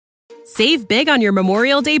Save big on your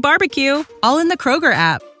Memorial Day barbecue, all in the Kroger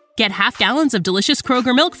app. Get half gallons of delicious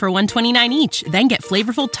Kroger milk for $1.29 each. Then get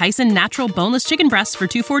flavorful Tyson natural boneless chicken breasts for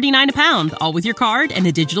 $2.49 a pound, all with your card and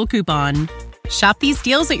a digital coupon. Shop these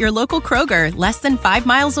deals at your local Kroger, less than 5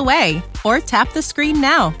 miles away. Or tap the screen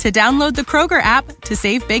now to download the Kroger app to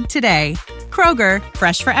save big today. Kroger,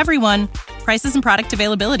 fresh for everyone. Prices and product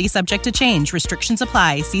availability subject to change. Restrictions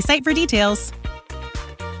apply. See site for details.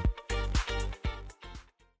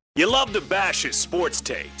 You love to bash his sports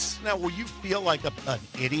takes. Now, will you feel like an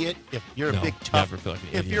idiot if you're a big tough? Never feel like an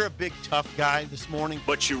if idiot. you're a big tough guy this morning?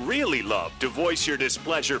 But you really love to voice your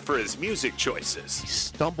displeasure for his music choices. He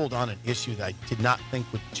stumbled on an issue that I did not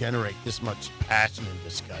think would generate this much passion and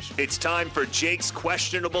discussion. It's time for Jake's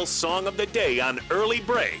questionable song of the day on Early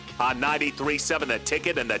Break on 93.7 The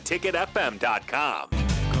Ticket and theticketfm.com.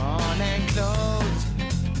 Go on and close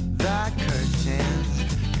the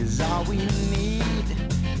curtains, 'cause all we need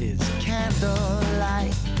is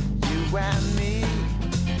candlelight, you and me,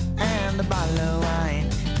 and a bottle of wine,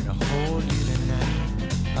 and I'll hold you tonight.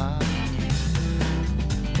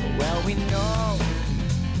 Well, we know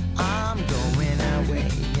I'm going away,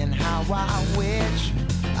 and how I wish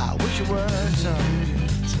it were so.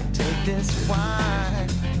 So take this wine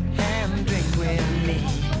and drink with me.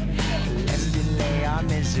 Let's delay our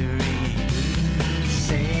misery.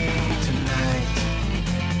 Sing tonight.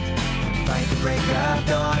 Fight the break of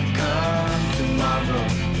dawn, come tomorrow.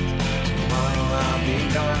 Tomorrow I'll be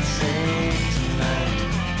gone, sing tonight.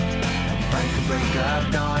 Fight the break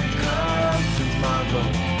of dawn, come tomorrow.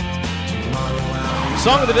 Tomorrow I'll be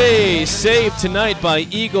Song of the day, Saved Tonight by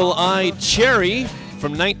Eagle Eye Cherry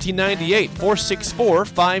from 1998.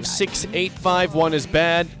 464-56851 1 is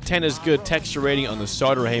bad, 10 is good. Texture rating on the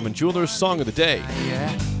Sauter Heyman Jewelers Song of the Day.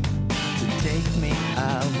 yeah, to take me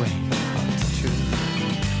away from the truth.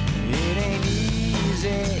 It ain't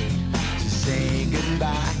easy to say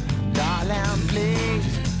goodbye, darling, please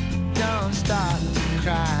don't start to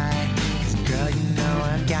cry. 'Cause girl, you know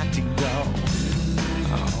I've got to go.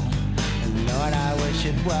 Oh, and Lord, I wish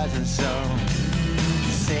it wasn't so.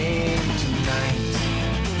 Save tonight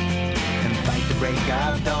and fight the break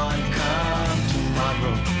of dawn, come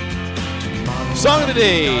tomorrow. Song of the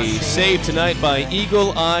day, Saved Tonight by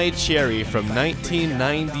Eagle Eye Cherry from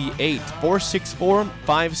 1998.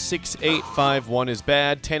 464-56851 1 is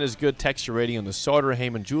bad, 10 is good. Texture rating on the Sauter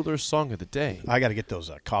Heyman Jewelers Song of the Day. I got to get those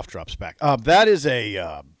cough drops back. That is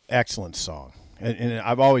a excellent song, and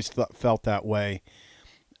I've always felt that way.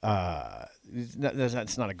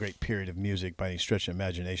 It's not a great period of music by any stretch of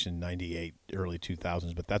imagination, 98, early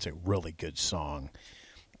 2000s, but that's a really good song.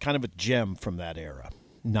 Kind of a gem from that era.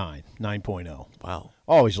 9.0. Wow.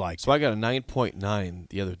 Always liked So I got a 9.9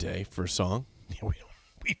 the other day for a song. it. We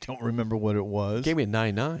don't remember what it was. Gave me a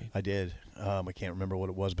 9.9. I did. I can't remember what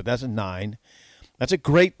it was, but that's a 9. That's a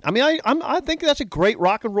great. I mean, I think that's a great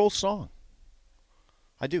rock and roll song.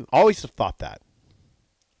 I do. Always have thought that.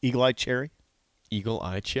 Eagle Eye Cherry. Eagle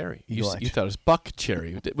Eye Cherry. You Eagle Eye thought it was Buck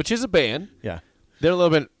Cherry, which is a band. Yeah. They're a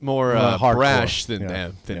little bit more hardcore. brash than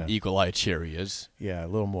Yeah. Eagle Eye Cherry is. Yeah, a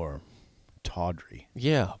little more tawdry.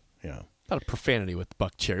 Yeah. Yeah. A lot of profanity with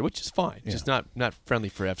Buck Cherry, which is fine. Yeah. Just not friendly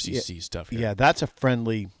for FCC stuff here. Yeah, that's a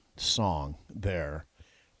friendly song there.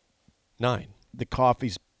 9. The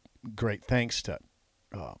coffee's great. Thanks to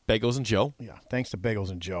Bagels and Joe. thanks to Bagels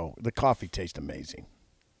and Joe. The coffee tastes amazing.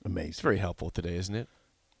 Amazing. It's very helpful today, isn't it?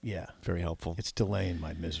 Yeah. Very helpful. It's delaying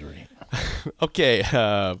my misery. Okay.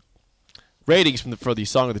 Ratings for the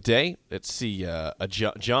song of the day. Let's see.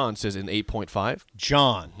 John says an 8.5.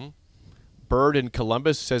 John. Bird in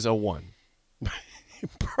Columbus says a 1.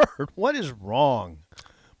 Bird, what is wrong?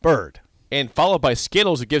 Bird. And followed by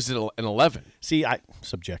Skittles, who gives it an 11. See,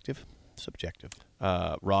 subjective.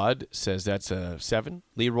 Rod says that's a 7.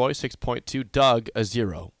 Leroy, 6.2. Doug, a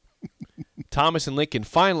 0. Thomas and Lincoln,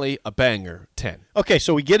 finally, a banger, 10. Okay,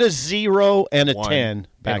 so we get a 0 and a 1, 10.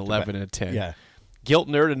 An 11 and a 10. Yeah. Guilt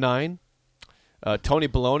Nerd, a 9. Tony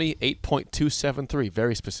Baloney, 8.273.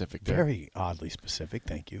 Very specific there. Very oddly specific.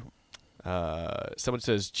 Thank you. Someone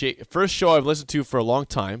says, Jake, first show I've listened to for a long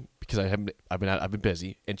time because I've been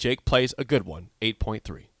busy, and Jake plays a good one,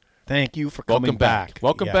 8.3. Thank you for coming back.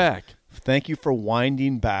 Welcome Yeah. back. Thank you for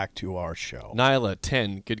winding back to our show. Nyla,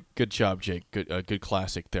 10. Good job, Jake. Good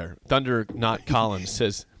classic there. Thunder Not Collins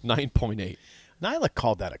says 9.8. Nyla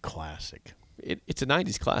called that a classic. It's a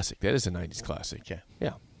 90s classic. That is a 90s classic. Yeah.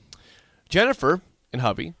 Yeah. Jennifer and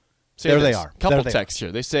hubby say There this. they are. Couple There they texts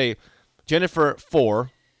here. They say, Jennifer,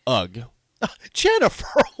 4. Ugh.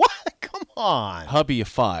 Jennifer, what? Come on. Hubby, a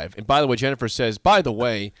 5. And by the way, Jennifer says, by the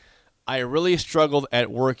way, I really struggled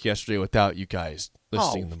at work yesterday without you guys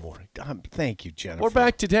listening in the morning. Thank you, Jennifer. We're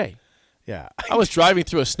back today. Yeah. I was driving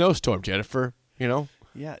through a snowstorm, Jennifer. You know.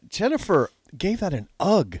 Yeah. Jennifer gave that an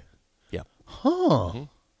ugh. Yeah. Huh. Mm-hmm.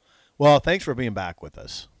 Well, thanks for being back with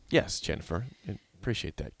us. Yes, Jennifer.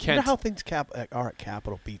 Appreciate that. I Kent, wonder how things are at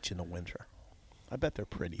Capitol Beach in the winter. I bet they're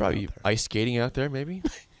pretty. probably out there. ice skating out there, maybe.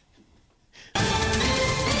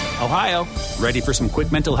 Ohio, ready for some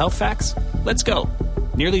quick mental health facts? Let's go.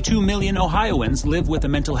 Nearly 2 million Ohioans live with a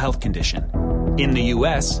mental health condition. In the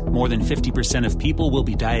U.S., more than 50% of people will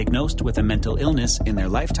be diagnosed with a mental illness in their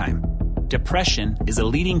lifetime. Depression is a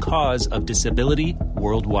leading cause of disability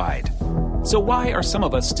worldwide. So why are some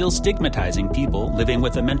of us still stigmatizing people living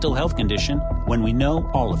with a mental health condition when we know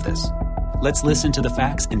all of this? Let's listen to the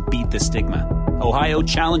facts and beat the stigma. Ohio,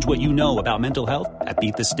 challenge what you know about mental health at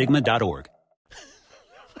beatthestigma.org.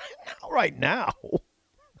 Right now.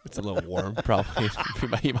 It's a little warm, probably.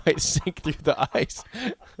 You might sink through the ice.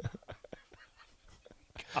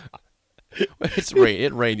 It's rain.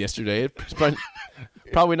 It rained yesterday. It's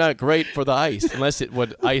probably not great for the ice, unless it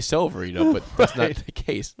would ice over, but that's not the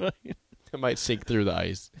case. It might sink through the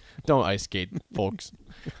ice. Don't ice skate, folks.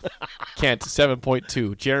 Kent,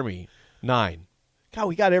 7.2. Jeremy, 9. God,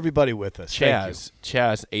 we got everybody with us. Chaz,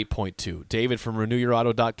 8.2. David from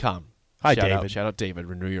RenewYourAuto.com. Hi, Shout David. Out, shout out David,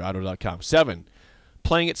 RenewYourAuto.com. 7.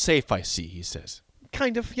 Playing it safe, I see, he says.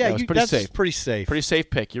 Kind of. Yeah, That was pretty that's safe. pretty safe. Pretty safe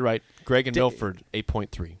pick. You're right. Greg and Milford,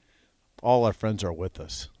 8.3. All our friends are with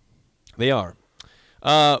us. They are.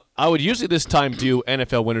 I would usually this time do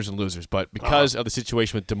NFL winners and losers, but because of the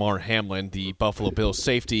situation with Damar Hamlin, the Buffalo Bills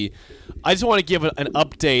safety, I just want to give an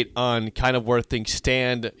update on kind of where things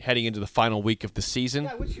stand heading into the final week of the season.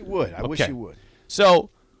 Yeah, I wish you would. I wish you would. So,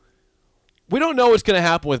 we don't know what's going to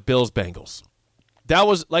happen with Bills-Bengals. That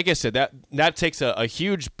was, like I said, that takes a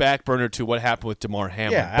huge back burner to what happened with Damar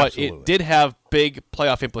Hamlin. Yeah, but absolutely. it did have big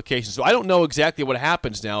playoff implications. So I don't know exactly what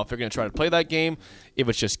happens now, if they're going to try to play that game, if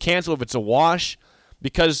it's just canceled, if it's a wash,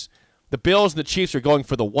 because the Bills and the Chiefs are going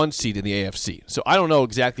for the 1 seed in the AFC. So I don't know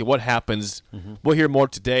exactly what happens. Mm-hmm. We'll hear more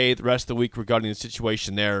today, the rest of the week, regarding the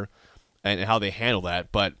situation there and how they handle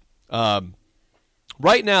that. But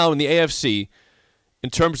right now in the AFC, in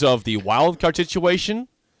terms of the wild card situation,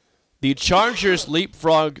 the Chargers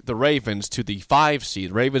leapfrog the Ravens to the 5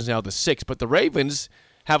 seed. Ravens now the 6, but the Ravens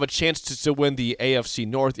have a chance to still win the AFC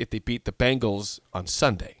North if they beat the Bengals on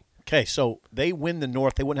Sunday. Okay, so they win the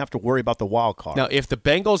North. They wouldn't have to worry about the wild card. Now, if the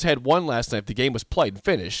Bengals had won last night, if the game was played and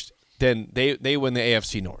finished, then they win the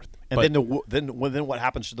AFC North. And but then what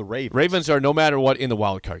happens to the Ravens? Ravens are no matter what in the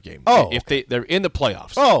wild card game. Oh, if they're in the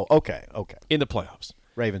playoffs. Oh, okay. In the playoffs.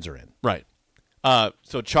 Ravens are in. Right.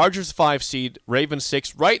 So Chargers 5 seed, Ravens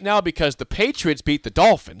 6. Right now, because the Patriots beat the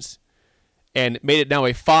Dolphins and made it now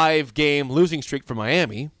a 5-game losing streak for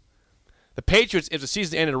Miami, the Patriots, if the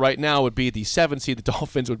season ended right now, would be the 7 seed. The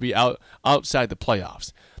Dolphins would be outside the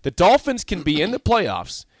playoffs. The Dolphins can be in the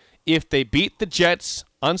playoffs if they beat the Jets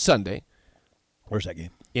on Sunday. Where's that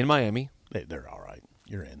game? In Miami. They're all right.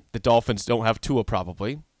 You're in. The Dolphins don't have Tua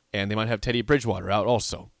probably, and they might have Teddy Bridgewater out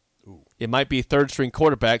also. Ooh. It might be third-string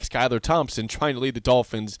quarterback Skylar Thompson trying to lead the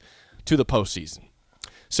Dolphins to the postseason.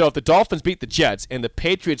 So if the Dolphins beat the Jets and the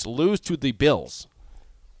Patriots lose to the Bills,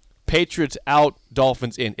 Patriots out,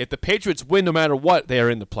 Dolphins in. If the Patriots win no matter what, they are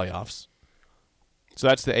in the playoffs. So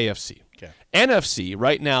that's the AFC. Okay. NFC,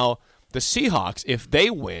 right now, the Seahawks, if they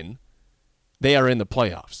win, they are in the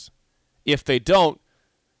playoffs. If they don't,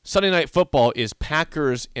 Sunday Night Football is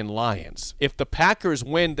Packers and Lions. If the Packers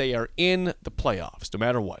win, they are in the playoffs, no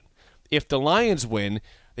matter what. If the Lions win,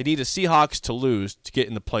 they need the Seahawks to lose to get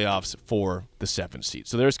in the playoffs for the 7th seed.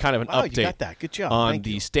 So there's kind of an update you got that. Good job. on Thank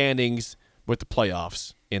the you. standings with the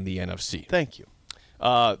playoffs in the NFC. Thank you.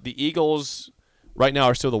 The Eagles right now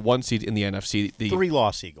are still the 1 seed in the NFC. The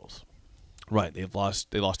 3-loss Eagles. Right, they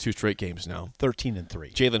lost 2 straight games now. 13-3.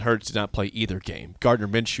 Jalen Hurts did not play either game. Gardner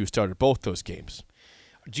Minshew started both those games.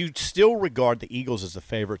 Do you still regard the Eagles as the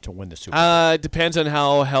favorite to win the Super Bowl? It depends on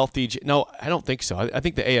how healthy. No, I don't think so. I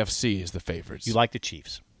think the AFC is the favorites. You like the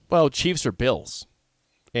Chiefs? Well, Chiefs are Bills.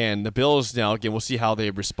 And the Bills now, again, we'll see how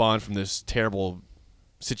they respond from this terrible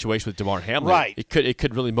situation with Damar Hamlin. Right. It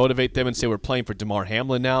could really motivate them and say we're playing for Damar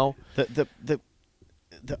Hamlin now. The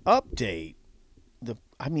update,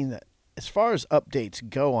 as far as updates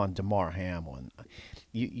go on Damar Hamlin,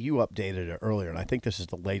 you updated it earlier, and I think this is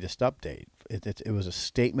the latest update. It was a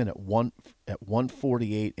statement at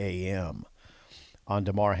 1:48 a.m. on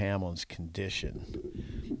Damar Hamlin's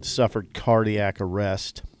condition. Suffered cardiac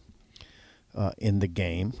arrest. in the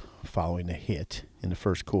game following a hit in the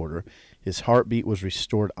first quarter. His heartbeat was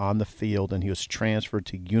restored on the field, and he was transferred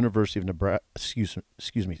to University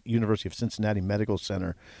of Cincinnati Medical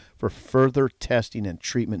Center for further testing and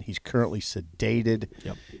treatment. He's currently sedated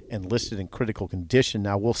and listed in critical condition.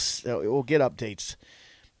 Now we'll get updates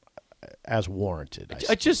as warranted.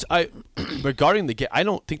 Regarding the game, I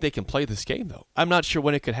don't think they can play this game though. I'm not sure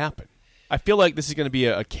when it could happen. I feel like this is going to be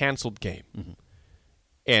a canceled game. Mm-hmm.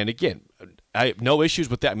 And again, I have no issues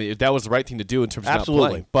with that. I mean, that was the right thing to do in terms of not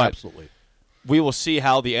playing. But we will see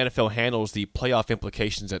how the NFL handles the playoff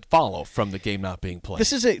implications that follow from the game not being played.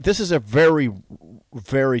 This is a very,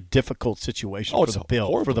 very difficult situation for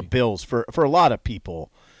the Bills, for a lot of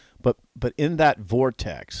people. But in that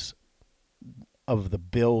vortex of the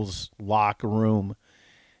Bills locker room,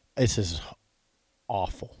 this is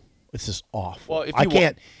awful. This is awful.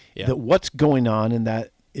 Well, what's going on in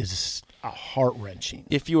that is heart-wrenching.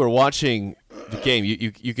 If you were watching the game,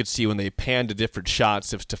 you could see when they panned to different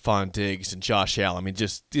shots of Stephon Diggs and Josh Allen. I mean,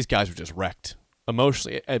 just these guys were just wrecked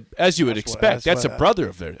emotionally, as you would expect. That's a brother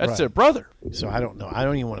of theirs. That's their brother. So I don't know. I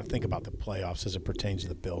don't even want to think about the playoffs as it pertains to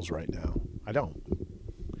the Bills right now. I don't.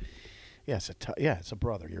 Yeah, it's a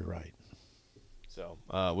brother. You're right. So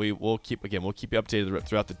we'll keep you updated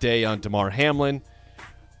throughout the day on Damar Hamlin.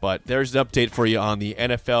 But there's an update for you on the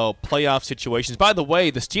NFL playoff situations. By the way,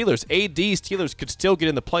 the Steelers could still get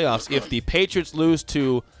in the playoffs if the Patriots lose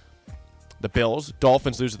to the Bills,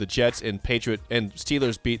 Dolphins lose to the Jets, and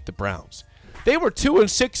Steelers beat the Browns. They were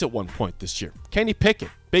 2-6 at one point this year. Kenny Pickett,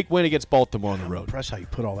 big win against Baltimore on the road. I'm impressed how you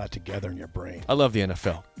put all that together in your brain. I love the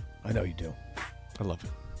NFL. I know you do. I love it.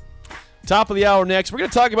 Top of the hour next. We're going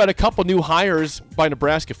to talk about a couple new hires by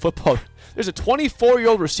Nebraska football. There's a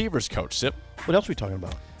 24-year-old receivers coach, Sip. What else are we talking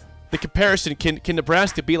about? The comparison, can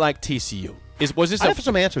Nebraska be like TCU? I have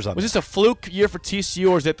some answers on that. Was this a fluke year for TCU,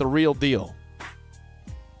 or is that the real deal?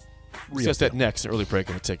 We'll discuss that next. Early break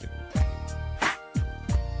on the ticket.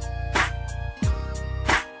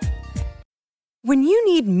 When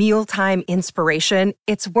you need mealtime inspiration,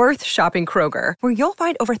 it's worth shopping Kroger, where you'll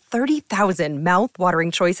find over 30,000 mouth-watering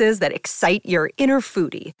choices that excite your inner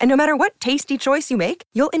foodie. And no matter what tasty choice you make,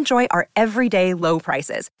 you'll enjoy our everyday low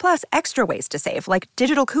prices, plus extra ways to save, like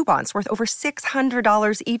digital coupons worth over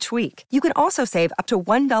 $600 each week. You can also save up to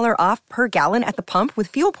 $1 off per gallon at the pump with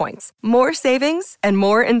fuel points. More savings and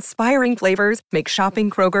more inspiring flavors make shopping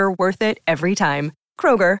Kroger worth it every time.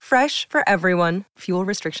 Kroger, fresh for everyone. Fuel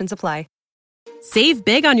restrictions apply. Save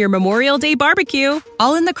big on your Memorial Day barbecue,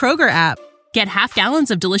 all in the Kroger app. Get half gallons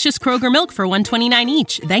of delicious Kroger milk for $1.29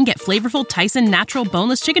 each. Then get flavorful Tyson natural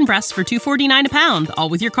boneless chicken breasts for $2.49 a pound, all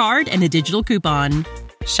with your card and a digital coupon.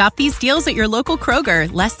 Shop these deals at your local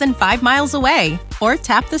Kroger, less than 5 miles away. Or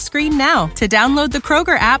tap the screen now to download the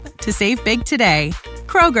Kroger app to save big today.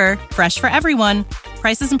 Kroger, fresh for everyone.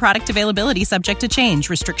 Prices and product availability subject to change.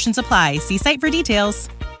 Restrictions apply. See site for details.